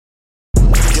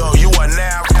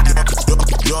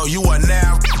You are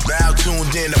now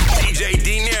tuned in to DJ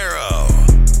Dinero.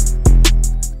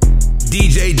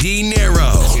 DJ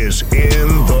Dinero is in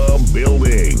the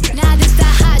building. Now this the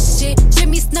hot shit.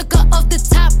 Jimmy Snooker off the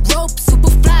top rope,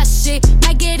 super fly shit.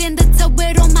 Might get in the tub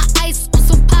with all my ice on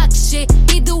some pop shit.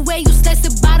 Either way you slice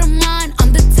it, bottom line,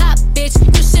 I'm the top bitch.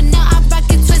 You should know I rock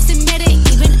it, twisted, made it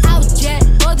even out yet.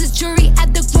 All this jewelry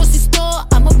at the grocery store,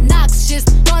 I'm obnoxious.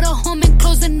 Brought a home and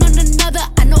closing on another,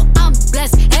 I know I'm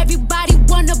blessed. Everybody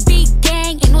wanna be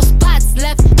gang, ain't no spots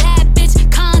left. Bad bitch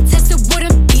contest, it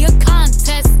wouldn't be a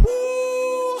contest.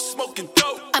 Ooh, smoking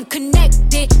dope. I'm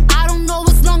connected, I don't know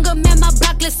what's longer, man, my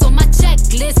block list on my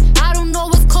checklist. I don't know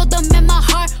what's colder, man, my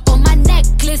heart on my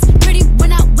necklace. Pretty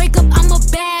when I wake up, I'm a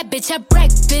bad bitch at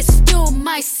breakfast. Still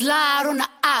might slide on the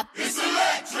op. It's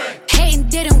electric. Hating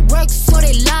didn't work, so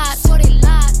they lied.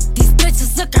 These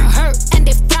bitches looking hurt and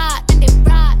they fried.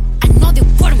 I know they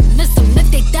wouldn't miss them if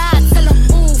they died. Tell them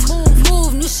move.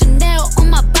 New Chanel on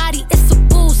my body, it's a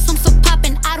boost. I'm so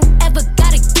poppin', I don't ever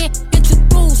gotta get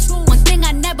introduced. One thing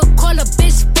I never call a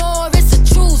bitch for, it's a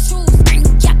truce.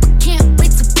 Yeah, I can't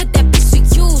wait to put that bitch to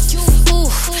use. Ooh,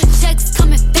 checks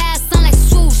coming fast, sound like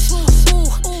swoosh. Ooh,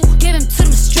 give him to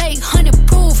them straight, 100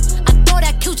 proof. I thought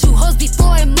I killed you hoes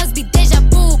before, it must be deja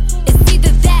vu. It's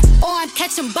either that or I'm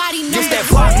catching body numbers. This that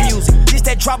pop music, this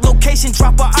that drop location,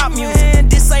 drop a op music. Man,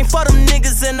 this ain't for them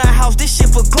niggas in the house, this shit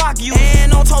for Glock you.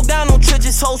 And don't talk down on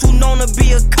Tridges hoes who known to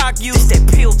be a cock you. This that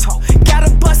pill talk, gotta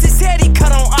bust his head, he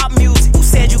cut on op music. Who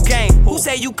said you game? Who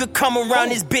said you could come around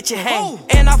this bitch and hang?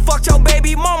 And I fucked your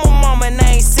baby mama and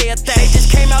I ain't say a thing. They just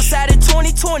came outside in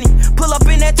 2020, pull up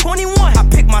in that 21. I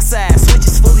pick my side,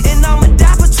 switches fully, and I'ma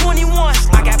die for 21.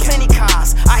 I got plenty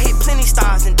cars, I hit plenty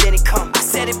stars and then it come. I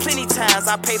said it plenty times,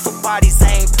 I pay for bodies,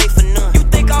 I ain't pay for none. You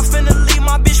think I'm finna leave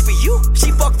my bitch for you?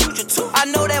 She fuck Future too. I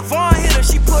know that Vaughn hit her,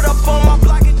 she put up on my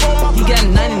block and on my block. He got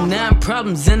 99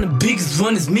 problems and the biggest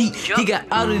one is me. He got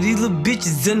all of these little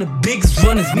bitches and the biggest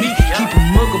one is me. Keep a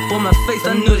mug up on my face,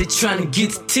 I know they tryna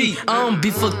get to tea. I don't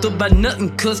be fucked up by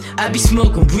nothing cause I be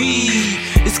smoking weed.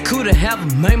 It's cool to have a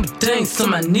man, but there ain't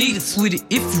something I need. It's sweetie,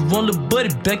 if you want a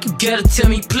buddy back, you gotta tell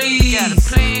me please.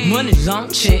 Money long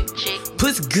check,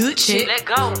 pussy good check,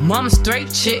 mama straight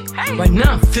check. Right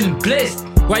now I'm feeling blessed.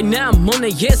 Right now I'm on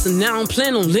that yes and now I'm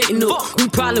planning on letting up. We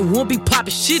probably won't be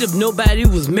popping shit if nobody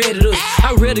was mad at us.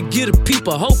 I'd rather get a peep,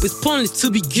 I hope it's pointless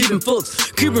to be giving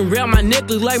fucks. Creeping around my neck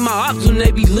look like my ops when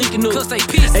they be linking up. Cause they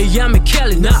peace. Hey, I'm in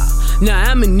Cali, nah. Now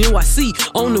I'm in NYC,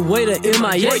 on the way to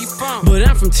MIA. Where you from? But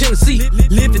I'm from Tennessee,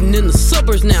 living in the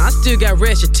suburbs now. I still got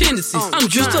ratchet tendencies. I'm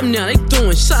juiced up now, they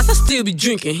throwing shots, I still be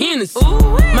drinking Hennessy.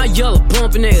 My yellow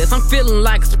bumping ass, I'm feeling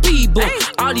like a speed bump.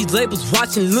 All these labels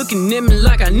watching, looking at me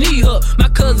like I need her. My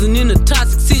cousin in a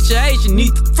toxic situation,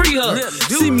 need to free her.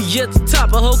 See me at the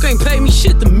top, a hoe can't pay me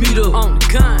shit to meet her. On the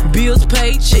gun, bills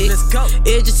paid, check.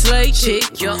 Edges slave, check.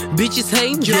 Bitches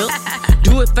hating, yup.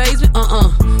 Do it phase me,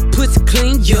 pussy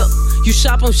clean, yup. You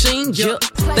shop on Sheen, yup.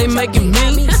 They making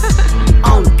me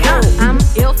on God. I'm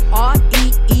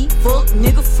F-R-E-E, fuck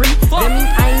nigga free. That mean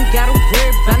I ain't gotta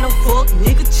worry about no fuck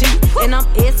nigga cheat. And I'm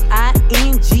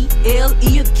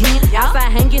S-I-N-G-L-E again.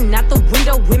 Outside hanging out the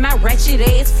window with my ratchet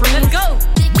ass friends. Let's go.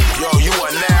 You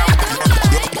are now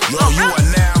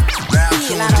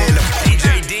tuned in to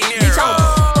DJ Dinero.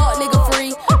 Fuck nigga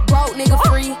free, broke nigga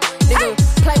free. Nigga,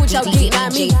 play with your geek,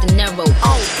 not me.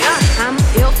 I'm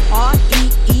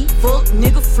F-R-E-E, fuck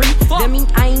nigga free. That mean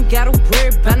I ain't gotta worry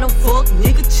about no fuck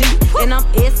nigga cheat. And I'm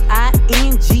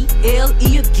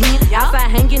S-I-N-G-L-E again. Outside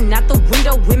hanging out the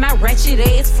window with my ratchet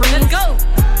ass friends. Let's go.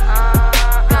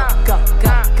 Go.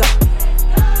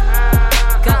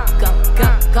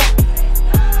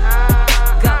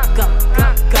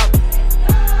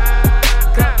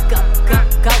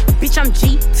 Bitch, I'm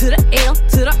G to the L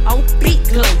to the O, big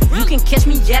glow. You can catch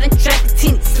me out in traffic,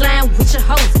 tinted, slime with your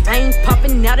hoes. I ain't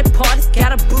popping out at parties,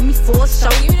 gotta boo me for a show.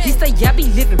 He say, I be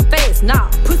living fast, nah,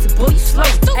 pussy boy, you slow.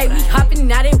 Hey, we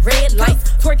hopping out in red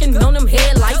lights, twerking on them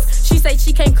headlights. She say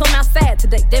she can't come outside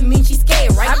today, that means she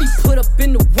scared, right? I be put up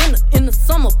in the winter, in the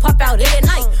summer, pop out at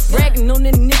night. Bragging on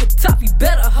that nigga top, you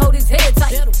better hold his head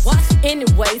tight.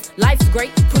 Anyways, life's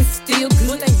great, pussy still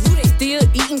good. Still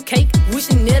eating cake,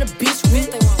 wishing that a bitch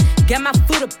would. Got my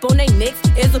foot up on they necks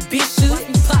as a bitch should.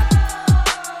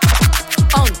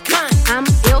 On gun, I'm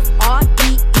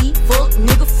F-R-E-E, fuck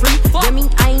nigga free. That mean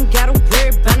I ain't gotta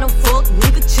worry about no fuck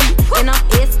nigga cheat. And I'm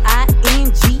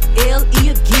S-I-N-G-L-E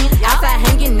again. Outside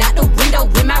hanging out the window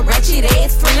with my ratchet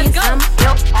ass friends. I'm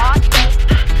F-R-E-E,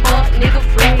 fuck nigga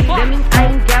free. That mean I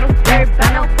ain't gotta worry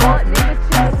about no fuck nigga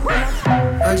cheat.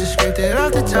 I just scraped it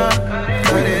off the top,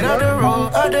 cut it off the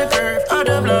road, off the curve, off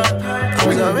the block. I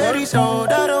was already already sold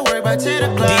out of work by 10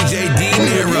 o'clock. DJ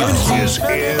Dinero is in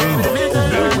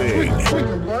the ring.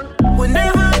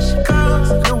 Whenever she calls,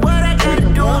 know what I gotta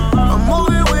do. I'm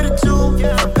moving with a two.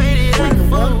 I paid it out the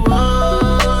phone.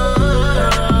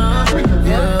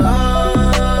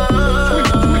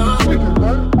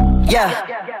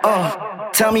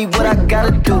 Tell me what I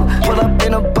gotta do. Pull up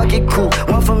in a bucket crew,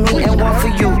 one for me and one for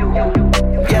you.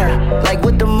 Yeah, like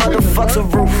what the motherfuck's a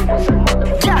roof.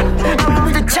 Yeah, I'm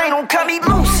off the chain, don't cut me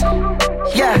loose.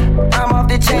 Yeah, I'm off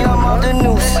the chain, I'm off the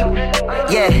noose.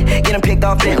 Yeah, getting picked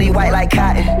off Bentley, white like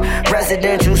cotton.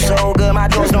 Residential so good, my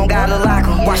doors don't gotta lock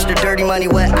 'em. Watch the dirty money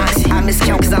with Oxy. I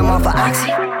miscount cause I'm off of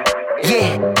Oxy.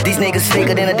 Yeah, these niggas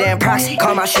faker than a damn proxy.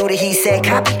 Call my shooter, he said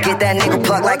copy. Get that nigga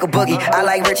plucked like a boogie. I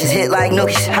like riches, hit like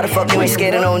nookies. How the fuck you ain't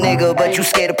scared of no nigga, but you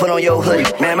scared to put on your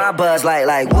hoodie? Man, my buzz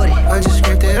like Woody. I just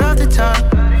scraped it off the top,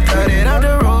 cut it off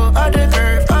the road, off the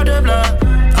curve, off the block.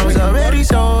 I was already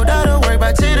sold out of work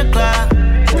by 10 o'clock.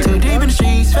 Too deep in the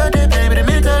streets, felt that baby, that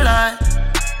meant a lot.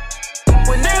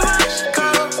 Whenever she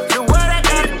calls, know what I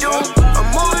gotta do. I'm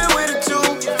moving with a two,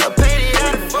 I paid it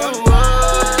out of phone.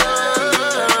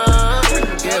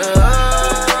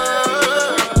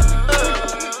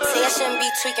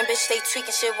 Tweaking, bitch, they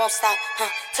tweaking, shit won't stop, huh?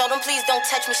 Told them please don't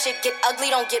touch me, shit get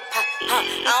ugly, don't get pop, huh?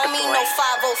 I don't mean no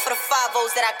 5-0 for the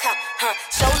 5-0s that I cop, huh?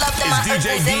 Show love to my uncles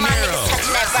and my niggas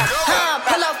touching that rock, huh?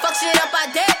 Pull up, fuck shit up, I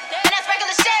did, and that's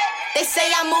regular shit. They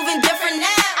say I'm moving different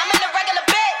now, I'm in the regular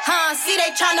bit, huh? See they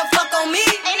tryna fuck on me,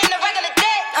 ain't in the regular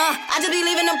dick, I just be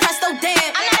leaving them presto damn,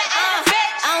 I'm not that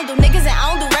bitch. I don't do niggas and I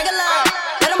don't do regular,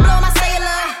 let them blow my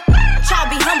cellular, try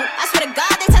to be humble, I swear to God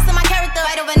they testing my character,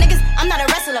 right over niggas, I'm not a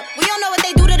wrestler, we don't know what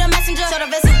they do to the messenger, so the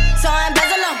vessel, so I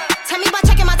embezzle them, tell me by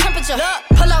checking my temperature, look,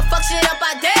 pull up, fuck shit up,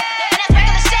 I did, and that's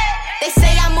regular shit, they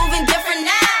say I'm moving different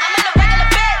now, I'm in the regular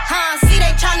bit, see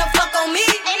they tryna fuck on me,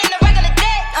 ain't in the regular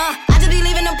dick, I just be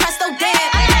leaving them presto damn,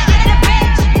 I'm not that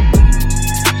bitch.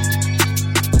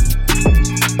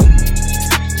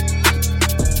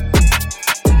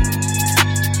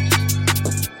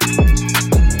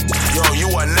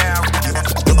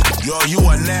 You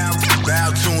are now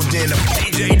tuned in to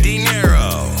DJ Dinero.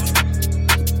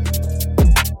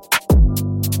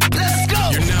 Let's go.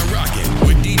 You're now rocking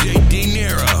with DJ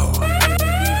Dinero.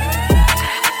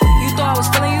 You thought I was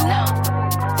feeling you?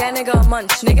 That nigga a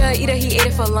munch. Nigga eat it, he ate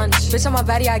it for lunch. Bitch on my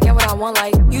body, I get what I want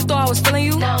like. You thought I was feeling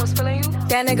you?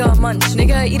 That nigga a munch.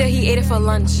 Nigga eat it, he ate it for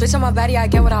lunch. Bitch on my body, I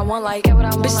get what I want like.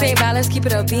 Bitch say bad, let's keep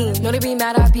it a beam. Know they be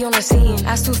mad, I be on the scene.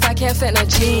 Ass too fat, can't fit in a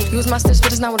jean. Use my stitch,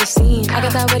 but it's not what it seems. I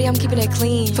got that ready, I'm keeping it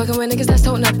clean. Fucking with niggas that's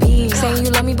toting a beam. Saying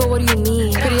you love me, but what do you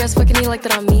mean? Pretty ass fucking me like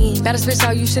that I mean. Baddest bitch,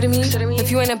 how you shitting me? If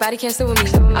you ain't a baddie, can't sit with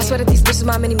me. I swear that these bitches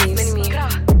my mini-me's.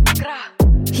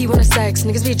 He wanna sex,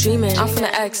 niggas be dreaming. I'm from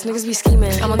the X, niggas be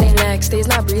scheming. I'm on their necks, they's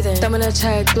not breathing. Thumb in a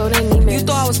check, blow their Neiman. You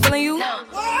thought I was feeling you?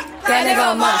 That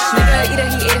nigga a munch. Nigga eat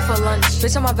it, he ate it for lunch.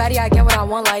 Bitch on my body, I get what I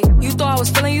want like. You thought I was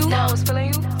feeling you?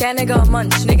 That nigga a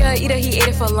munch. Nigga eat it, he ate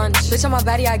it for lunch. Bitch on my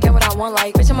body, I get what I want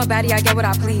like. Bitch on my body, I get what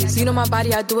I please. You know my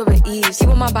body, I do it with ease. He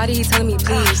want my body, he telling me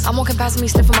please. I'm walking past me,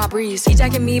 sniffing my breeze. He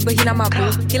jacking me, but he not my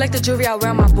boo. He like the jewelry I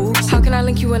wear on my boobs. How can I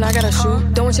link you when I got a shoe?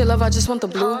 Don't want your love, I just want the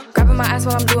blue. Grabbing my ass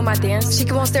while I'm doing my dance. She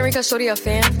keep on staring cause shorty a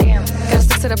fan. Damn, gotta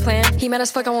stick to the plan. He mad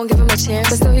as fuck, I won't give him a chance.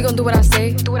 But still he gon' do what I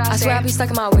say. I swear I be stuck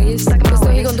in my ways. But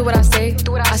still he gon' do what I say.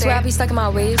 I swear I be stuck in my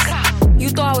ways. You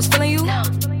thought I was feeling you?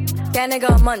 That nigga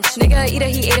a munch. Nigga eat it,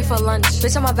 he ate it for lunch.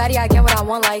 Bitch on my body, I get what I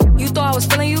want like. You thought I was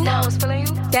feeling you?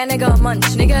 That nigga a munch.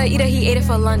 Nigga eat it, he ate it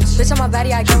for lunch. Bitch on my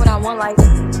body, I get what I want like.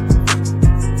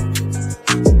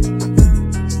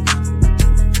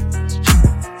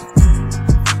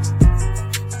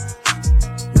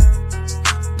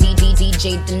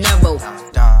 DJ Dinero.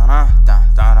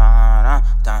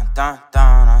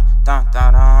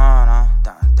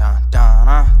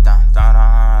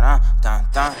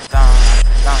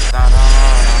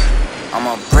 I'm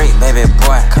a brick, baby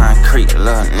boy, concrete,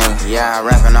 little nigga. Yeah,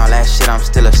 rapping all that shit, I'm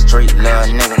still a street, little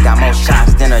nigga. Got more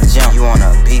shots than a gym. You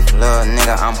wanna beef, little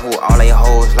nigga? I'm who all they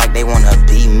hoes like they wanna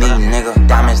be me, nigga.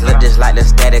 Diamonds look just like the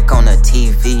static on the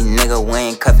TV, nigga. We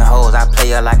ain't cuffin' hoes, I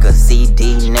play her like a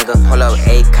CD, nigga. Pull up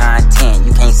A content,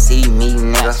 you can't see me,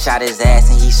 nigga. Shot his ass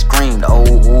and he screamed, oh,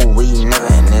 ooh, wee, nigga.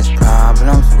 And there's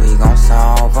problems, we gon'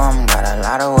 solve them. Got a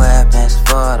lot of weapons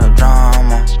for the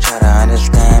drama. Try to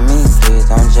understand me, please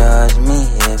don't judge me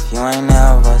if you ain't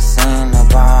never seen the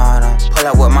bottom. Pull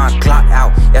up with my Glock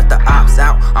out, if the ops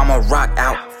out, I'ma rock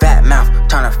out. Fat mouth,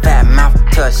 turn a fat mouth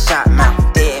to a shot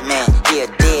mouth. Dead man, he a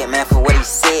dead man for what he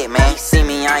said, man. He see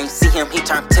me, I ain't see him, he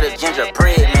turned to the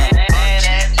gingerbread man.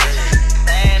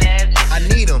 I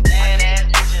need him. I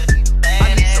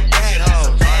need some bad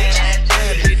hoes.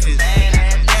 Bad bitches.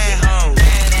 Bad hoes.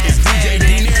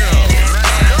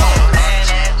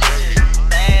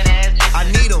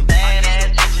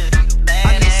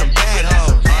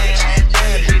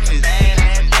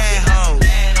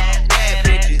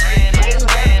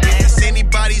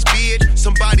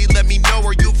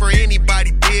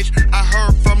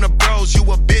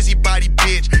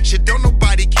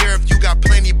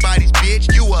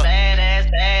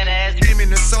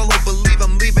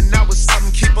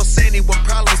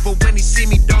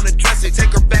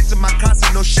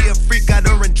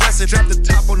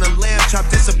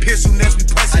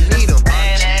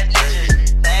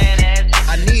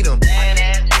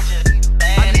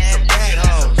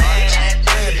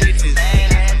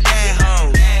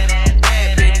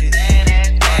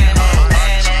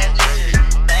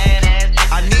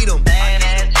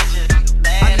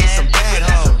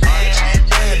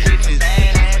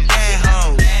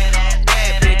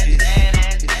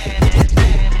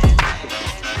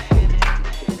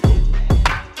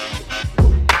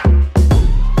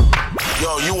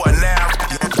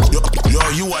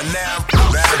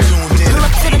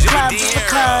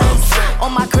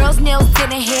 nails,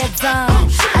 getting hair done.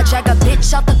 I drag a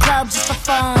bitch out the club just for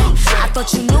fun. I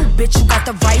thought you knew, bitch, you got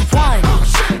the right one.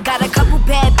 Got a couple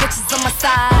bad bitches on my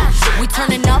side. We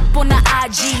turning up on the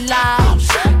IG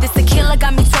live. This tequila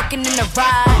got me talking in the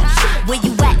ride. Where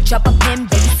you at? Drop a pin,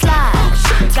 baby, slide.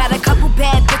 Got a couple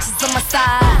bad bitches on my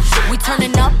side. We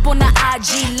turning up on the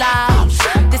IG live.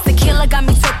 This tequila got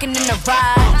me talking in the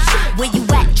ride. Where you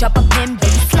at? Drop a pin,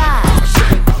 baby, slide.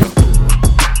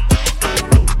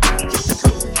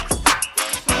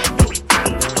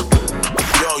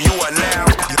 You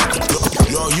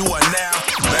are now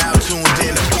now tuned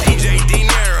in to DJ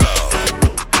Dinero.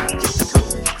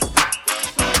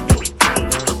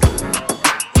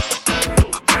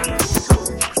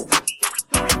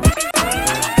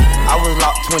 I was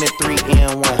locked 23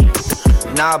 and 1.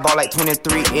 Now I bought like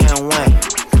 23 and 1.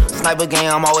 Sniper game,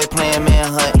 I'm always playing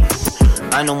manhunt.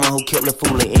 I'm the one who killed the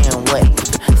fool and what?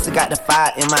 Still got the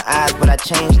fire in my eyes, but I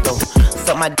changed though.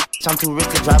 Suck my d***, I'm too rich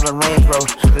to drive a Range Rover.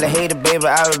 La hater, baby,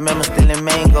 I remember stealing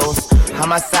mangoes. How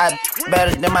my side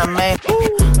better than my main?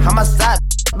 How my side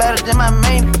better than my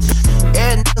main?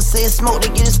 Every nigga say smoke, they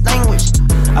get extinguished.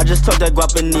 I just talk that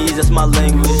Guapanese, that's my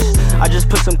language. I just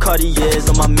put some Cartiers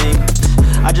on my main.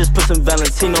 I just put some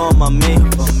Valentino on my main.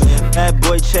 Bad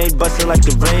boy chain bustin' like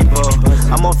the rainbow.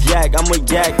 I'm off yak, I'm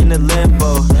with yak in the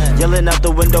limbo. Yelling out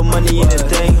the window, money in the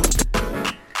thing.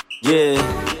 Yeah,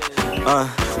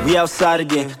 we outside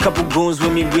again. Couple goons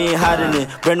with me, we ain't hiding it.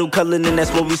 Brand new color, and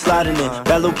that's what we sliding in.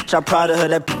 Bad little bitch, I proud of her,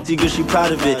 that pussy good, she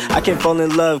proud of it. I can't fall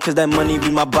in love, cause that money be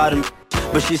my bottom.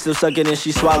 But she still suck it and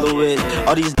she swallow it.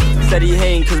 All these said he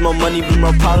hating, cause more money be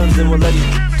more problems. And we'll let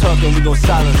these talk and we gon'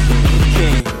 silence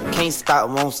King. Can't stop,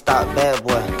 won't stop, bad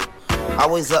boy.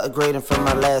 Always upgrading from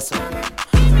my last one.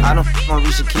 I don't on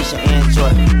Risha, Keisha, and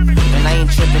Joy. And I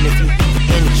ain't tripping if you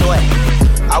enjoy.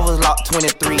 I was locked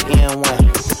 23 and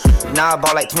 1. Now I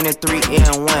bought like 23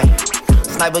 and 1.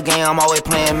 Sniper game, I'm always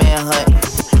playing manhunt.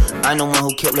 I'm the one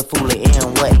who killed the fool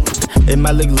and what? It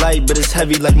might look light, but it's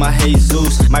heavy like my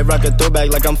Jesus. Might rock a throwback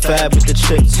like I'm fab with the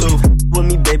chick too. With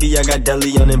me, baby, I got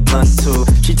deli on and blunts too.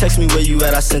 She text me where you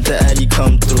at, I sent the Addy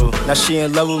come through. Now she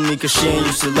in love with me cause she ain't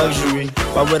used to luxury.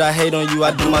 Why would I hate on you?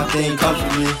 I do my thing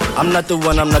comfortably. I'm not the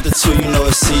one, I'm not the two, you know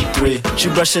it's C3. She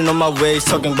brushing on my waist,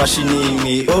 talking about she need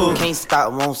me. Ooh. Can't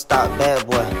stop, won't stop, bad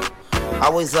boy.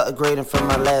 Always upgrading from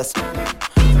my last one.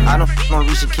 I don't on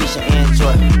Risha, Keisha, and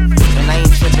Joy. And I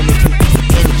ain't tripping if you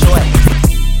enjoy.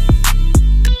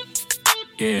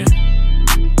 Yeah,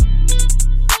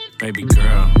 baby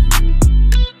girl,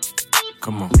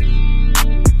 come on.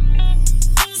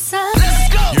 Let's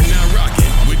go. You're now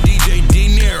rocking with DJ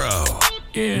Dinero.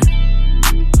 Yeah,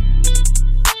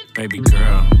 baby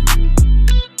girl,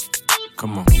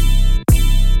 come on.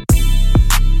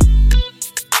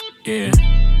 Yeah,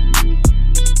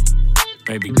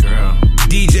 baby girl.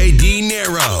 DJ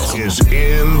Dinero is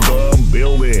in the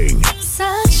building.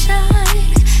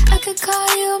 Sunshine, I could call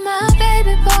you my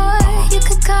baby boy. You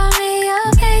could call me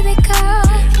your baby girl.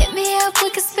 Hit me up, we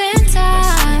could spend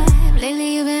time.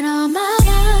 Lately you've been on my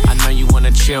mind. I know you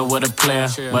wanna chill with a player,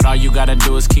 but all you gotta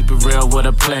do is keep it real with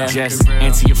a player. Just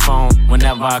answer your phone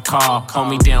whenever I call. Hold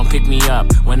me down, pick me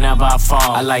up whenever I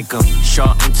fall. I like them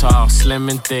short and tall, slim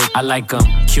and thick. I like them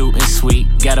cute and sweet,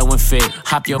 ghetto and fit.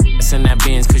 Hop your ass in that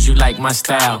Benz cause you like my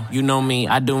style. You know me,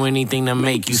 I do anything to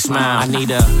make you smile. I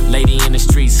need a lady in the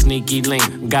street, sneaky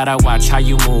link. Gotta watch how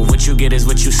you move, what you get is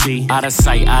what you see. Out of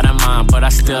sight, out of mind, but I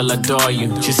still adore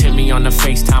you. Just hit me on the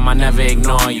FaceTime, I never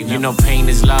ignore you. You know pain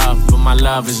is love, but my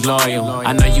love is loyal.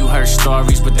 I know you heard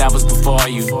stories, but that was before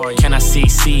you. Can I see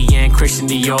and Christian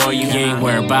Dior? You ain't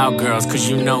worried about girls, cause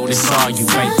you know this all you,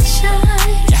 baby.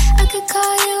 I could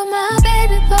call you my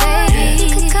baby boy. You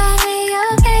could call me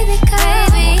your baby girl.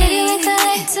 Maybe we could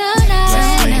late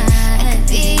tonight. I could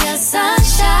be your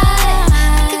sunshine. I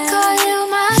could call you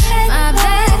my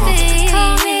baby.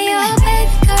 Call me your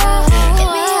baby girl. Hit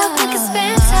me up, we could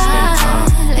spend time.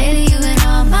 Lately you been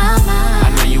on my mind. I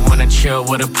know you wanna chill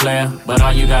with a player, but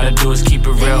all you gotta do is keep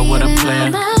it real with a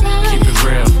player. Keep it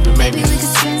real, and maybe we could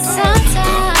spend some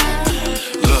time.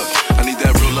 Look, I need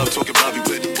that real love talking Bobby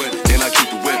with me, and I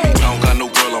keep it with me. I don't got no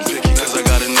girl, I'm picky, cause I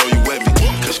gotta know you with me.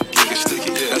 Cause you looking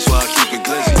sticky, that's why I keep it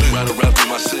glizzy. Ride around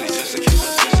through my city, just in case.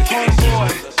 Hey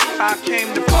boy, I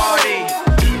came to party.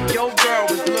 Your girl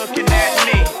was looking at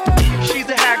me. She's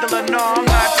a haggler, no, I'm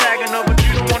not tagging her, but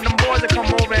you don't want them boys to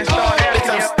come over and start asking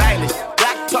you. I'm stylish,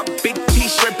 black top, big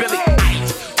t-shirt, Billy.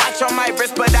 Watch on my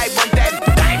wrist, but I want that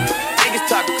dime. Niggas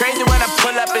talk crazy when I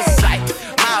pull up in sight.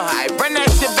 Mile high, run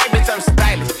that shit, baby, I'm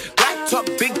stylish. Black top,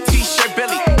 big t-shirt,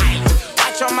 Billy.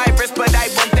 Watch on my wrist, but I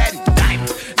want that dime.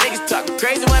 Niggas talk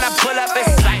crazy when I pull up in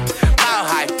sight. Mile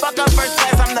high, fuck up first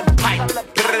class, I'm the pipe.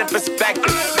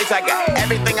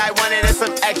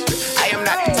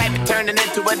 turning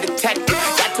into a detective.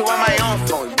 Got two on my own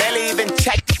phone, barely even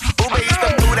checked it. Uber used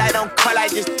to food, I don't call, I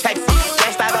just text it.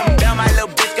 Next I don't bail, my little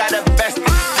bitch got a vested.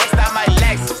 Next time my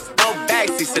Lexus, no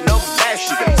backseat, so no flash,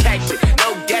 you can check it.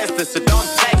 No gas, so don't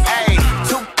text. Hey,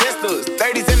 2 pistols,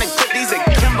 30s in the clip, these are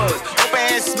Kimbos. Open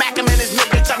hand, smack him in his nip,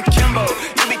 bitch, I'm Kimbo.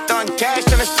 You be throwing cash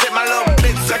on the strip, my little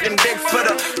bitch sucking dick for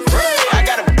the free. I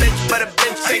got a bitch, but a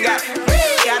bitch ain't got free.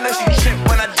 I know she trip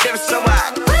when I dip, so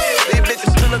I these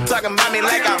bitches still talking about me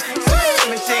like I'm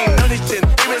and she ain't know this shit.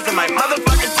 Demons in my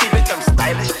motherfucking teeth, bitch, I'm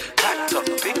stylish. Hot top,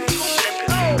 big shit,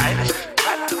 Irish.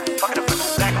 Hot top, fucking up with the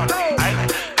stack on the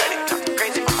island. Ready to talk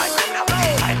crazy on my ring now,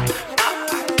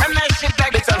 I'm that shit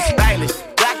back, bitch, I'm stylish.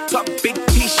 Black top, big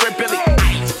t-shirt, Billy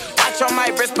Eilish. Watch on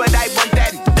my wrist, but I want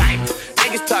that dime.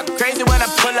 Niggas talk crazy when I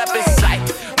pull up in sight.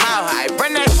 Mile high,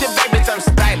 run that shit back, bitch, I'm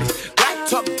stylish. Black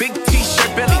top, big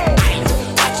t-shirt, Billy Eilish.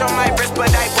 Watch on my wrist,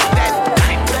 but I want that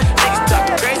dime. Niggas talk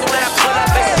crazy when I pull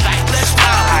up in sight.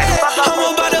 Mile high.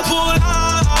 I'm about to pull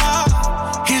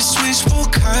out. Hit switch full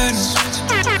curtains.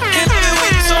 And I've been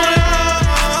waiting so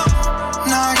long.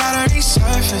 Now I gotta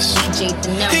resurface. DJ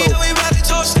Dinero. You know we about to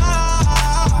toast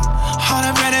out. All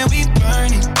the bread and we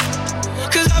burning.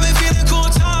 Cause I've been feeling cool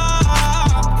top.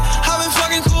 I've been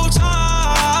fucking cool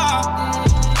top.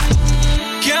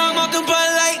 Yeah, I'm off the Bud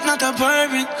Light, not the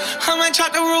bourbon. I might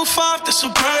chop the roof off the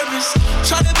Suburbans.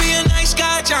 Try to be a nice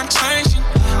guy, John Turgeon.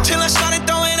 Till I started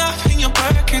throwing up in your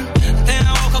Birkin. Then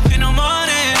I woke up in the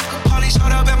morning. Polly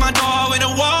showed up at my door with a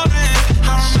warning.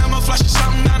 I remember flushing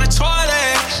something down the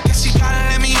toilet. Guess you gotta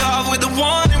let me off with a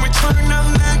warning. Return of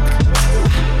Mac.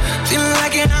 Feeling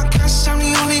like an outcast. I'm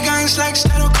the only guy in slacks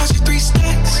that'll cost you 3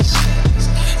 stacks.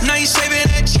 Now you saving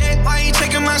that check. Why you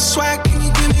taking my swag? Can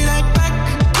you give me that back?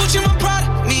 Gucci my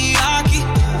product, Miyagi,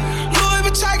 Louis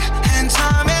Vuitton, and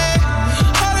Tommy.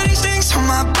 All of these things on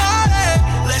my body.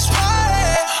 Let's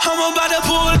party. I'm about to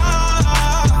pull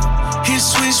out. Hit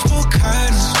switch full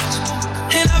curtains.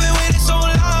 And I've been waiting so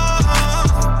long.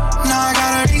 Now I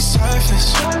gotta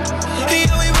resurface.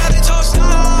 Yeah, we about to toast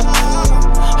out.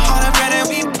 All the bread and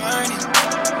we burning.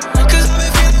 Cause I've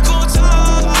been feeling cool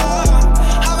top.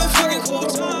 I've been fucking cool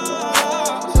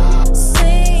top.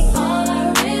 Sing. All I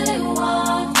really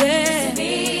want is to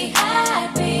be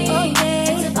happy. Oh, yeah.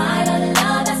 And to find all the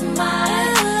love that's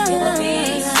mine. It will be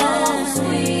so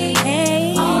sweet.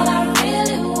 Hey. All I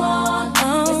really want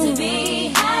is to be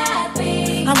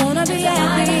happy. I wanna be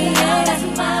happy. Yeah. That's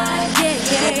mine. Yeah.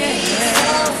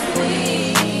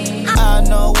 I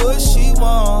know what she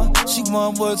want. She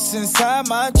want what's inside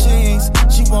my jeans.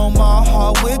 She want my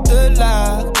heart with the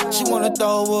lock. She wanna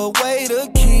throw away the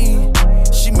key.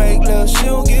 She make love, she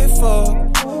don't get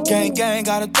fucked. Gang, gang,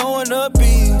 gotta throw in the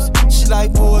beats. She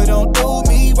like, boy, don't do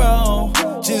me wrong.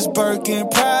 Just Birkin,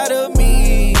 proud of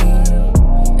me.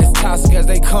 As toxic as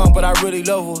they come, but I really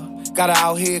love her. Got her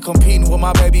out here competing with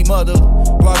my baby mother.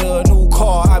 Brought her a new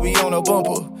car, I be on a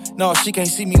bumper. No, she can't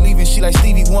see me leaving, she like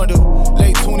Stevie Wonder.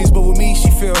 Late 20s, but with me, she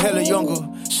feel hella younger.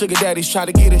 Sugar daddies try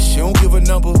to get her, she don't give a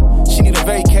number. She need a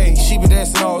vacay, she been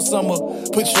dancing all summer.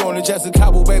 Put you on the Jessica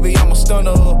Cabo, baby, I'm a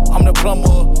stunner. I'm the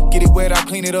plumber, get it wet, I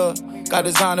clean it up. Got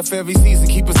designer for every season,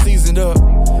 keep it seasoned up.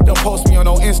 Don't post me on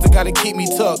no Insta, gotta keep me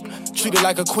tucked. Treat her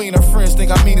like a queen, her friends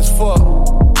think I mean as fuck.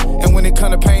 And when it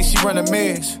come to pain, she run a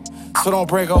mess. So don't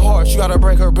break her heart, you gotta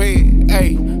break her bed.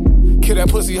 Ayy, kill that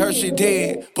pussy, her shit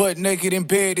dead. Butt naked in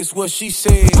bed is what she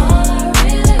said. All I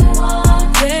really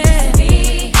want is to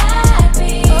be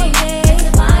happy. Oh, yeah. To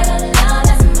find all the love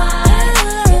that's mine.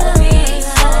 It will be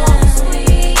so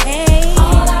sweet. Hey.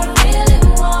 All I really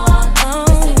want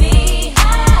is to be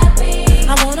happy.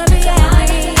 I wanna be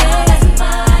happy. That's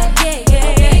mine.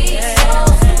 Yeah. So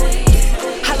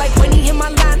sweet. I like when he hit my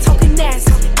line talking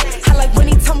nasty. I like when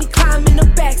he told me climb in the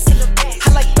backseat.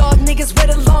 I like dog niggas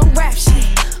with a long rap shit.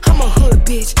 I'm a hood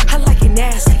bitch, I like it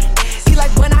nasty. He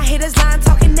like when I hit his line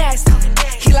talking nasty.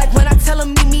 He like when I tell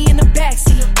him meet me in the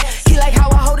backseat. He like how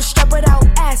I hold a strap without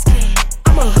asking.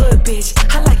 I'm a hood bitch,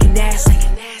 I like it nasty.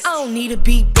 I don't need a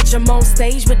beat, bitch, I'm on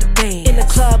stage with the band. In the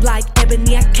club like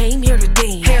Ebony, I came here to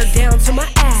dance. Hair down to my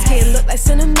ass, skin look like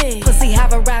cinnamon. Pussy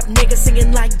have a rap nigga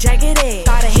singing like Jagged Edge.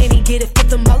 Thought a Henny get it for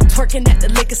the mo, twerking at the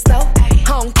liquor store.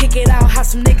 I don't kick it out, how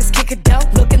some niggas kick it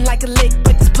dope. Looking like a lick,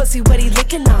 but this pussy what he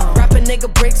licking on. Rapping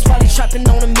nigga bricks while he trapping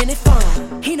on a minute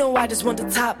phone. He know I just want the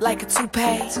top like a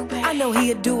toupee. I know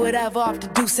he'll do whatever off the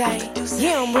Douce.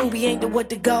 Yeah, I'm Ruby, ain't the what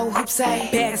to go, hoop say.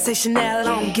 Bad say Chanel, I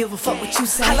don't give a fuck what you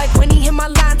say. I like when he hit my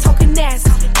line talking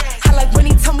nasty. I like when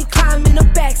he told me climb in the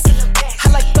backseat.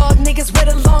 I like dog niggas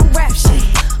with a long rap shit.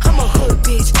 I'm a hood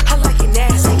bitch, I like it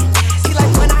nasty. He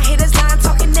like when I hit his line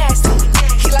talking nasty.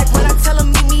 He like when I tell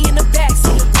him meet me in the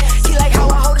backseat. He like how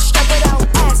I hold a strap without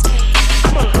asking.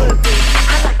 I'm a hood bitch.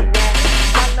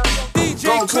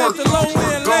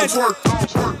 twerk, gon' twerk,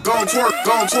 gon' twerk,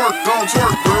 gon' twerk, gon'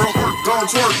 twerk, girl, gon'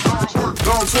 twerk,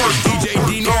 gon' twerk, DJ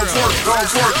D, gon'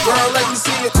 twerk, girl, let me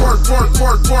see it twerk, twerk,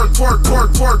 twerk, twerk, twerk, twerk,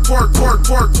 twerk, twerk,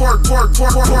 twerk, twerk, twerk, twerk,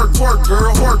 twerk, twerk, twerk,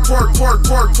 girl, twerk, twerk, twerk,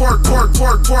 twerk, twerk, twerk, twerk,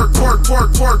 twerk, twerk,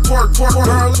 twerk, twerk, twerk, twerk,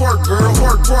 girl, twerk, girl,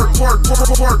 twerk, twerk,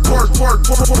 twerk, twerk, twerk,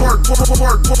 twerk,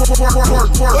 twerk, twerk,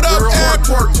 twerk, what up, Eric?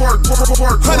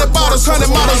 100 bottles, 100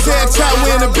 models, head time,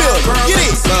 we in the building. Get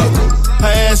it.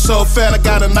 Her ass so fat, I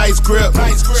got a nice grip.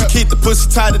 She keep the pussy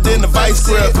tighter than the vice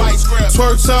grip.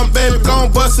 Twerk something, baby,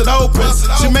 gon' bust it open.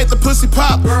 She make the pussy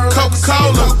pop,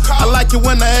 Coca-Cola. I like it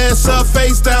when the ass up,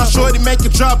 face down. Shorty make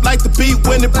it drop like the beat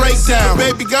when it breaks down.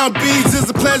 Baby gon' beads, it's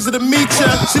a pleasure to meet ya.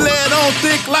 She lay it on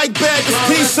thick like bag of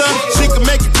pizza. She can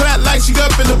make it clap like she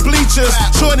up in the bleachers.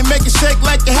 Shorty make it shake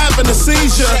like you having a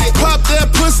seizure. Pop that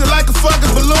pussy like a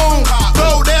fucking balloon.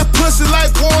 Throw that pussy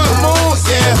like one moon.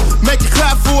 Yeah, make it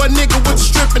clap for a nigga with a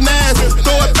stripping ass.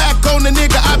 Throw it back on the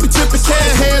nigga, I be tipping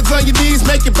cash. Hands on your knees,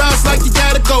 make it bounce like you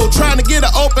gotta go. Trying to get it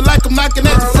open like I'm knocking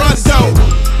at the front door.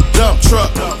 Dump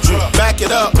truck, back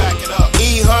it up.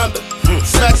 E-Honda,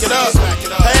 smack it up.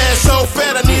 Her ass so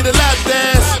fat, I need a lap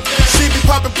dance. She be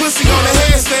popping pussy on the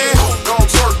handstand. Gon'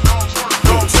 twerk,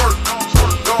 gon' twerk,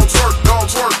 gon' twerk, gon'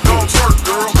 twerk, gon' twerk,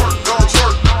 girl, gon'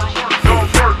 twerk, gon' twerk, gon'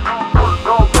 twerk,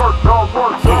 gon' twerk,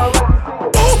 gon' twerk.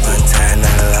 One time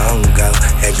not long ago,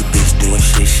 had your bitch doing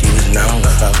shit she was known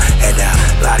for. Had that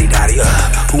lottie-dottie,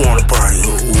 who wanna party?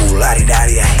 Ooh,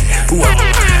 lottie-dottie, who wanna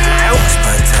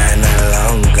one time not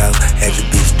long ago, had your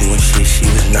bitch doing shit she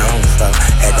was known for.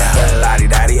 Had that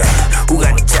lottie-dottie, who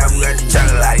got the chocolate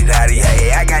lottie-dottie,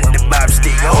 hey, I got the bob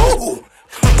stick, oh.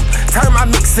 Turn my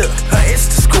mix up, it's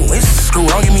the screw,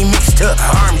 don't get me mixed up.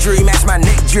 Arm jury, match my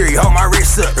neck jury, hold my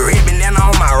wrist up. Red bandana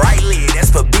on my right leg, that's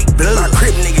for big blood. My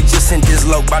crib nigga just sent this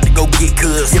low, bout to go get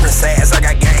cuz. Different sides, I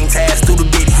got gang ties through the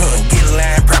bitty. Get a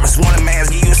line, promise one of mans,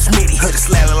 give you a smitty. The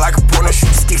slather like a porno,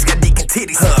 shoot sticks, got dick and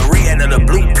titties. Red or the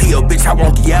blue pill, bitch, I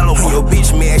want the yellow one. Your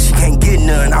bitch mad, she can't get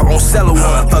none, I won't sell her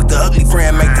one. Fuck the ugly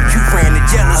friend, make the cute friend the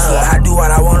jealous one. I do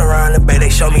what I want around the bay,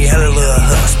 they show me hella love.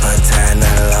 Spun time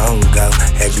not long ago,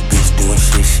 had your bitch doing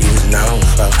shit she was known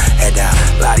for. Had that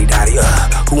lottie-dottie,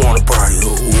 who wanna party?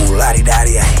 Ooh,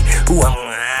 lottie-dottie, who wanna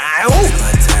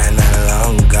one time not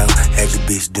long ago, had your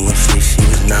bitch doing shit she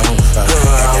was known for.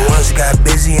 Once got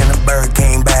busy and the bird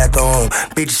came back on.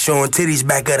 Bitches showing titties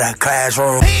back at our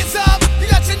classroom. Hands up, you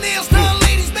got your nails done,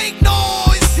 ladies, make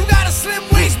noise. You got a slim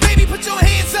waist, baby, put your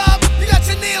hands up. You got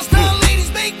your nails done, ladies,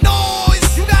 make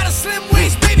noise. You got a slim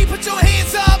waist, baby, put your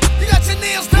hands up. You got your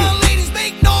nails done, ladies,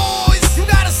 make noise. You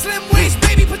got a slim waist,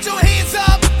 baby, put your hands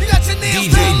up. You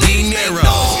got your nails done, ladies, make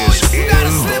noise. You got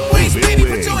a slim waist, baby,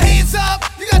 put your hands up.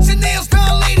 You got your nails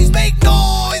done, ladies, make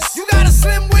noise. You got a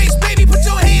slim waist, baby, put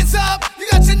your hands up. You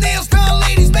got your nails done,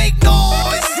 ladies, make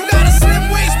noise. You got a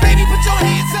slim waist, baby, put your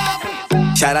hands up.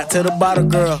 Shout out to the bottle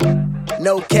girl.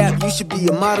 No cap, you should be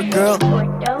a model girl.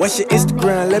 What's your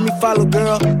Instagram? Let me follow,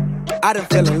 girl. I done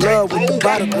fell in love with the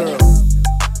bottle girl.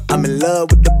 I'm in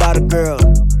love with the bottle girl.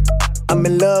 I'm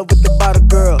in love with the bottle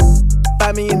girl.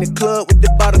 Find me in the club with the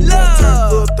bottle girl. Turn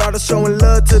full throttle, showing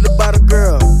love to the bottle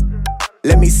girl.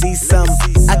 Let me see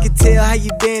something. I can tell how you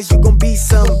dance, you gon' be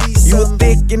something. You a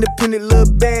thick, independent little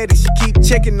baddie. She keep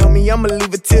checking on me, I'ma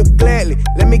leave a tip gladly.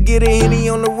 Let me get a Henny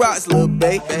on the rocks, little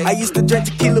babe. I used to drink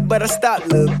tequila, but I stopped,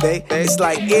 little babe. It's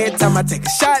like every time I take a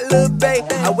shot, little babe,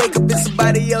 I wake up in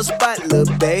somebody else's spot,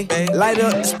 little babe. Light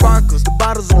up the sparkles, the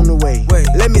bottle's on the way.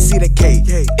 Let me see the cake,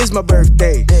 it's my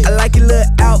birthday. I like your little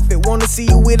outfit, wanna see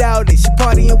you without it. She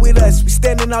partying with us, we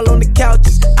standing all on the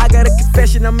couches. I got a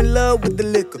confession, I'm in love with the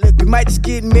liquor. We might just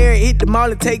get married, hit the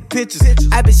mall and take pictures.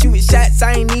 I been shooting shots,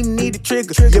 I ain't even need a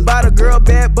trigger. Your bottle girl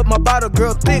bad, but my bottle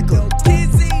girl thicker.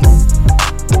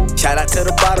 Shout out to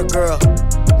the bottle girl.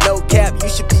 No cap, you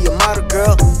should be a model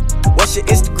girl. What's your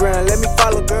Instagram? Let me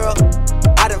follow, girl.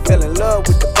 I done fell in love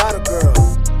with the bottle girl.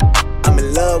 I'm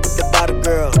in love with the bottle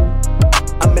girl.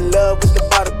 I'm in love with the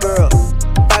bottle girl.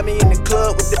 Find me in the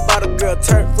club with the bottle girl.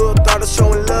 Turn full throttle,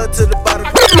 showing love to the bottle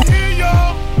girl.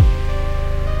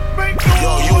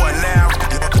 Yo, you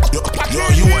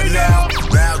are now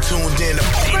now tuned in to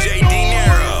DJ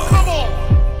Dinero. Come on,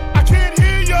 I can't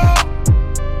hear y'all.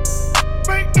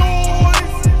 Make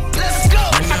noise. Let's go.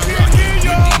 I can't hear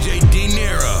y'all. DJ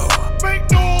Dinero. Make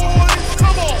noise.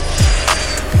 Come on.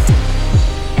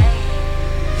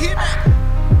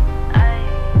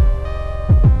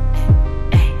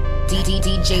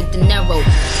 DJ Dinero.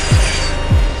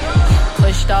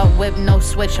 Pushed off whip, no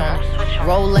switch on it.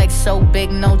 Rolex so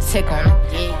big, no tick on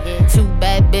it. Too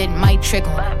bad, bit might trick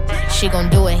on it. She gon'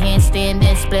 do a handstand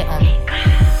and split on it.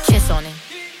 Kiss on it,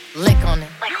 lick on it.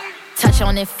 Touch Touch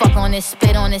on it, fuck on it,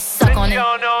 spit on it, suck on it.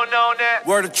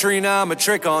 Word of Trina, I'm a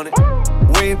trick on it.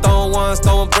 We ain't throwing ones,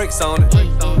 throwing bricks on it.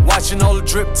 Watching all the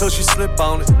drip till she slip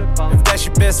on it. If that's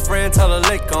your best friend, tell her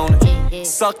lick on it.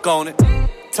 Suck on it,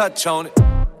 touch on it.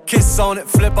 Kiss on it,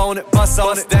 flip on it, bust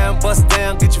on it. Bust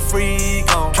down, get your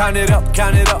freak on. Count it up,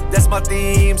 that's my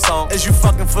theme song. Is you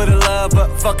fucking for the love, but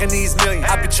fucking these millions.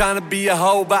 I be trying to be a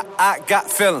hoe, but I got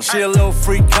feelings. She a little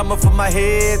freak, coming from my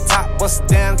head top. Bust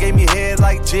down, gave me head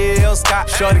like Jill Scott.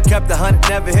 Shorty kept the 100,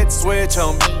 never hit the switch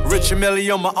on me. Rich and Millie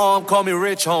on my arm, call me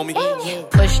rich homie.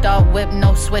 Pushed off whip,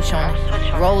 no switch on it.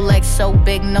 Rolex so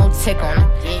big, no tick on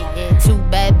it. Too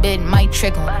bad, bit might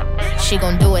trick on it. She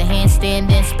gon' do a handstand,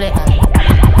 then split on it.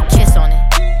 Kiss on it,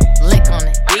 lick on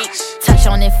it, touch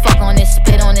on it, fuck on it,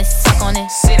 spit on it, suck on it.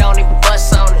 Sit on it,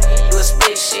 bust on it, do a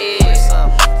split shit.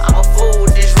 I'm a fool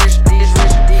with this rich.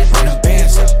 Run them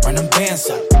bands up, run them bands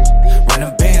up. Run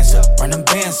them bands up, run them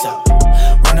bands up.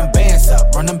 Run them bands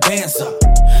up, run them bands up.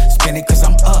 Spin it cause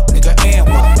I'm up, nigga, and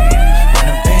what? Run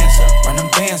them bands up, run them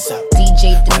bands up.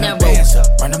 DJ De Niro. Run them bands up,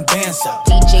 run them bands up.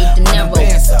 DJ De Niro. Run them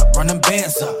bands up, run them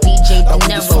bands up. DJ De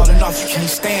Niro. I was falling off, you can't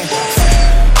stand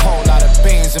us. Whole lot of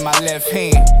bands in my left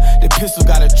hand. The pistol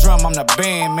got a drum, I'm the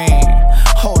band man.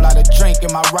 Whole lot of drink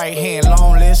in my right hand.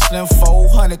 Long list, slim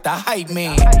 400, the hype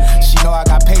man. She know I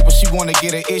got paper, she wanna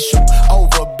get an issue.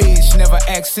 Over a bitch, never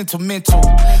act sentimental.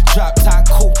 Drop top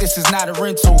coupe, this is not a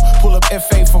rental. Pull up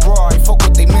F8 Ferrari, fuck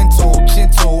with they mental.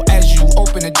 Gentle as you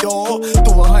open the door.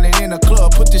 Threw 100 in the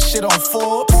club, put this shit on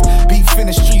Forbes. Beef in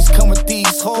the streets, come with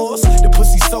these whores. The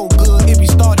pussy so good, it be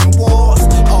starting wars.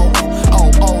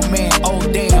 Oh man, oh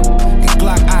damn. And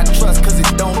Glock I trust cause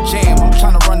it don't jam. I'm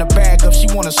tryna run the bag up, she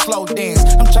wanna slow dance.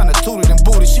 I'm tryna toot it and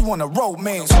boot it, she wanna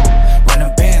romance. Run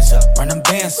them bands up, run them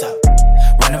bands up.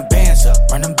 Run them bands up,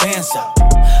 run them bands up.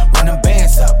 Run them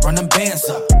bands up, run them bands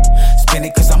up. Spin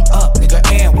it cause I'm up, nigga,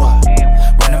 and what?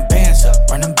 Run them bands up,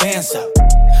 run them bands up.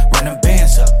 Run them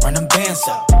bands up, run them bands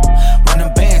up. Run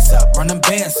them bands up, run them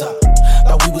bands up.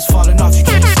 Thought we was falling off, you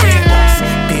can't stand us.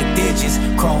 Big digits,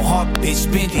 chrome heart, bitch,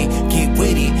 spend it. Get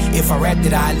with it, if I rapped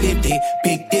it, I lived it.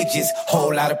 Big digits,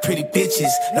 whole lot of pretty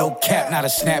bitches. No cap, not a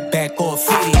snapback or a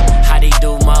fitty. How they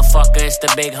do, motherfucker, it's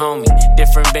the big homie.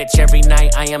 Different bitch every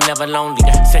night, I am never lonely.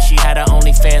 Said she had her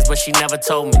OnlyFans, but she never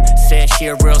told me. Said she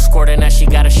a real squirter, now she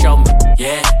gotta show me.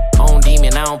 Yeah, own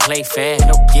demon, I don't play fair.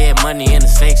 Nope. Yeah, money in the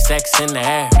safe, sex in the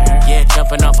air. Yeah,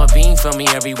 jumping off a beam for me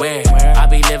everywhere. I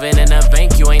be living in a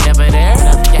bank, you ain't never there.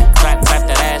 Yeah, clap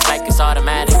that ass like it's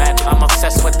automatic. I'm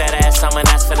obsessed with that ass, I'm an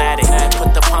ass fanatic.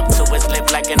 Put the pump to his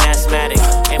lip like an asthmatic.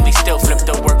 And we still flip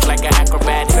the work like an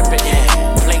acrobatic.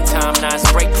 Yeah, playtime, now it's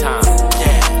break time.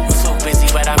 Yeah, too busy,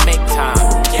 but I make time.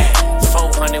 Yeah,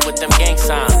 400 with them gang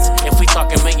signs. If we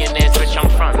talking millionaires, bitch, I'm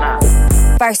front line.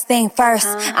 First thing first,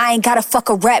 I ain't gotta fuck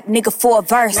a rap nigga for a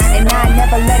verse. And I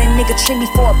never let a nigga treat me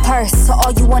for a purse. So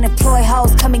all you unemployed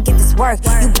hoes, come and get this work.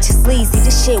 You bitches sleazy,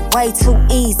 this shit way too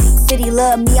easy. City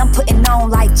love me, I'm putting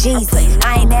on like Jeezy.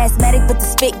 I ain't asthmatic, but the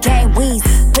spit game wheezy.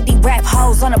 Put these rap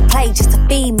hoes on a plate just to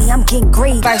feed me, I'm getting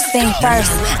greedy. First thing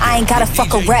first, I ain't gotta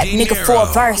fuck a rap nigga for a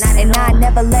verse. And I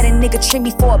never let a nigga treat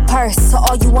me for a purse. So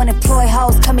all you unemployed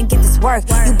hoes, come and get this work.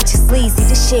 You bitches sleazy,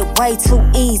 this shit way too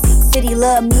easy. City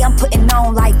love me, I'm putting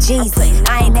on like Jeezy.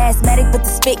 I ain't asthmatic, but the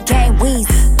spit game wheezy.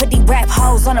 Put these rap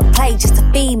hoes on a plate just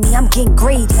to feed me, I'm getting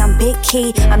greedy. I'm big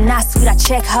key, I'm not sweet, I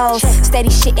check hoes. Steady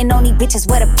shitting on these bitches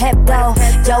where the pep blow.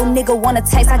 Yo nigga wanna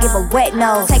taste, I give a wet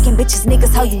nose. Taking bitches,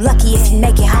 niggas, how you lucky if you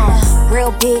make it home.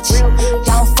 Real bitch,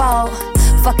 don't fold.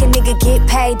 Fuck a nigga, get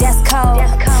paid, that's cold.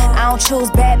 I don't choose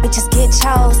bad bitches, get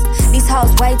chose. These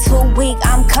hoes way too weak,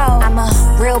 I'm cold. I'm a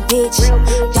real bitch,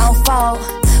 don't fold.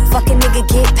 Fuck a nigga,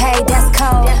 get paid, that's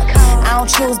cold. I don't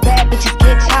choose bad bitches,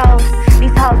 get chose.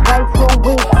 These hoes way too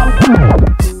weak, I'm cold.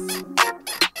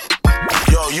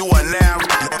 Yo, you are now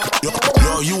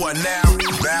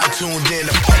now tuned in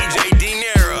to DJ De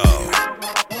Niro.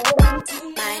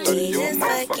 My niggas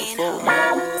fucking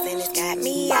hoes, and it's got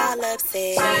me all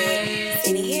upset.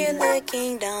 Sitting here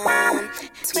looking dumb,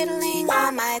 twiddling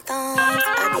on my thumbs.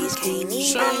 A bitch can't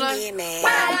even get mad. I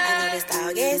know this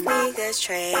dog ass niggas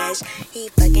trash. He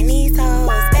fucking these hoes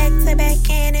back to back,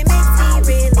 and it makes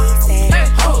me really sad.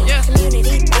 Community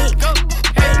big, big, big.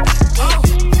 Oh,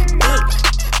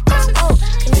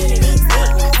 community big.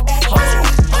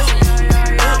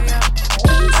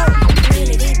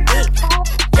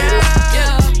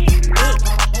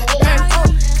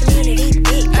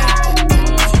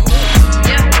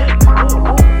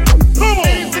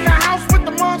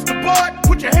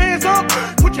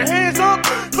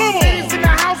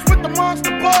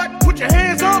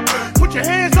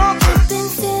 Been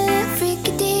feeling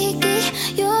freaky dicky.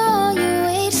 You're on your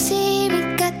way to see me.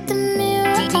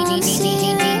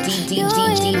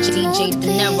 DJ De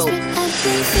Niro. I've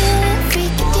been feeling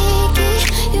freaky deaky.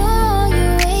 You're on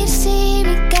your way to see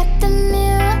me. Got the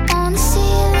mirror on the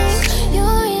ceiling.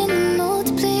 You're in the mood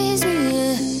to please me,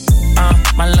 yeah.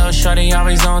 My little shorty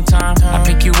always on time. I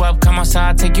pick you up, come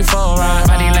outside, take you for a ride.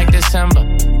 Body like December,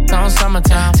 on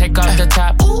summertime. Take off the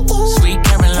top, sweet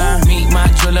Caroline. Meet my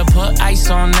jeweler, put ice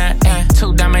on that.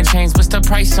 2 diamond chains, what's the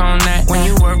price on that? When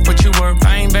you work, what you work,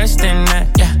 I invest in that.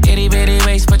 Yeah, itty bitty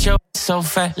waist, but your so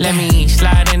fat. Let me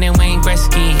slide in and Wayne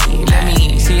Gretzky. Let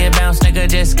me see it bounce like a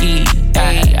jet ski.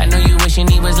 Ay, I know you wishing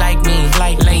he was like me.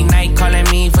 Like late night calling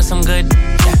me for some good.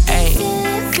 Ay.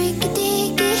 Feeling freaky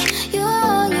deaky. You're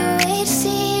on your way to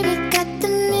see me. Got the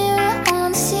mirror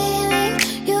on the ceiling.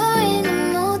 You're in the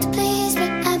mood to please me.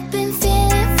 I've been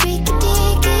feeling freaky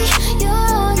deaky. You're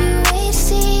on your way to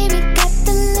see me. Got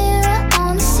the mirror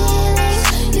on the ceiling.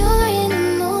 You're in the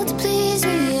mood to please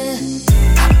me, yeah.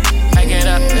 Back it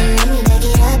up.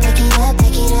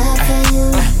 Back it up for you.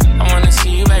 I wanna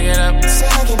see you back it up. So I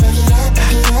can back it up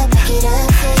for you.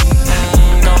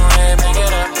 Go ahead, back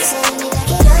it up. So let me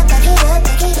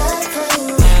back it up for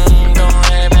you. Go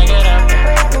ahead, back it up.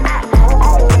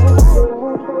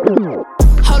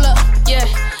 Hold up, yeah,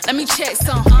 let me check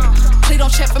some. Please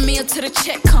don't check for me until the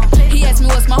check come. He asked me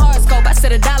what's my horoscope, I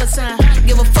said $.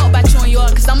 Give a fuck about you and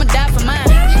yours, cause I'ma die for mine.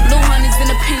 Blue honey's in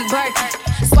a pink Birkin.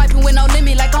 Swiping with no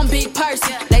limit like I'm big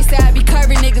person. They say I be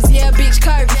curvy, niggas, yeah, bitch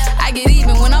curvy. I get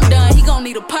even when I'm done, he gon'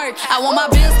 need a perk. I want my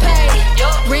bills paid,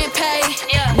 rent paid,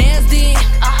 nails did,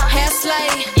 hair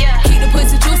slayed. Keep the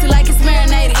pussy juicy like it's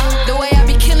marinated. The way I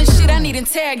be killing shit, I need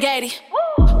interrogated.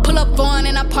 Pull up on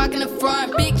and I park in the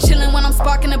front. Big chillin' when I'm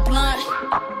sparking the blunt.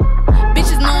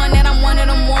 Bitches knowing that I'm one of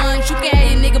them ones. You can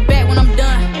have your nigga back when I'm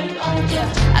done.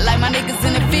 I like my niggas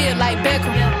in the field like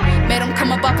Beckham. Made him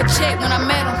come up off a check when I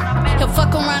met him. He'll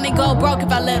fuck around and go broke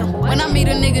if I let him. When I meet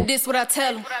a nigga, this what I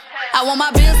tell him. I want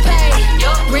my bills paid,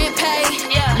 rent paid,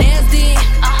 nails did,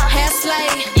 hair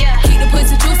slayed. Keep the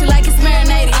pussy juicy like it's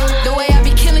marinated. The way I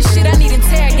be killing shit, I need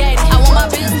interrogated. I want my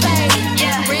bills paid,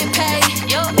 rent paid,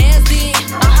 nails did,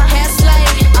 hair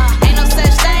slayed. Ain't no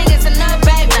such thing as enough,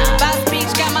 baby. Boss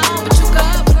bitch got my own, but you go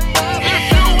up.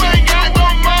 If you ain't got no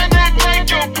money,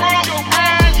 take your broke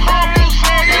ass home, you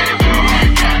say it. If you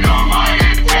ain't got no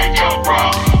money, take your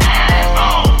broke ass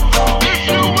home. If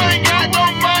you ain't got no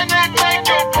money, take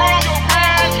your broke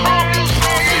ass home, you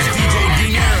say it. It's DJ De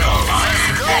Niro.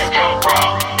 Take your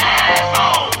broke ass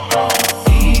home.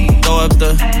 Throw up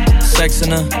the sex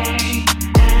in her.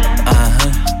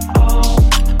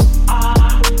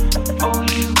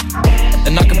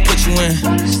 And I can put you in.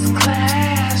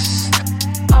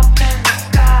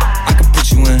 I can put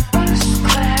you in.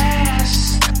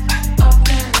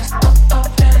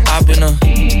 Hop in her.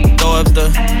 Throw up the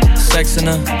sex in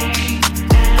her.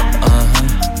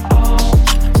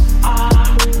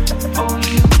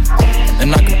 And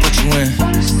I can put you in.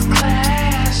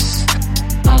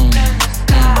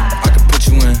 I can put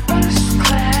you in.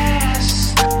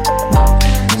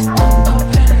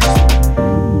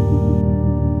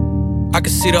 I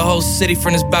can see the whole city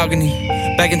from this balcony.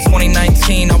 Back in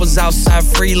 2019, I was outside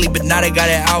freely, but now they got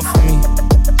it out for me.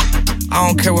 I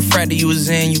don't care what frat you was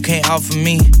in, you can't out for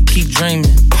me. Keep dreaming.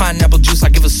 Pineapple juice, I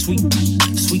give a sweet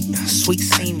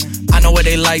semen. I know what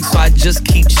they like, so I just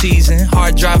keep cheesing.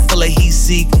 Hard drive full of heat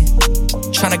seeking.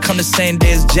 Tryna come the same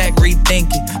day as Jack,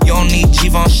 rethinking. You don't need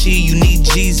Givenchy, you need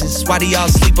Jesus. Why do y'all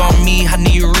sleep on me? I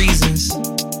need reasons.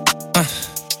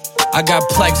 I got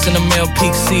Plex in the mail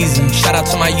peak season. Shout out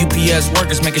to my UPS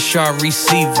workers, making sure I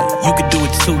receive it. You could do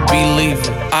it too, believe it.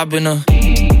 I've been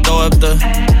throw up the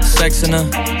sex in her.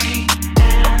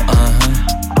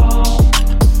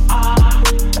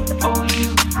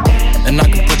 And I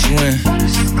can put you in.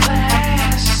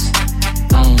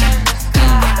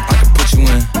 I can put you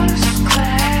in.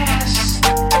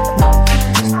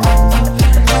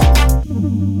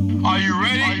 Are you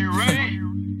ready?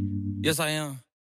 Yes, I am.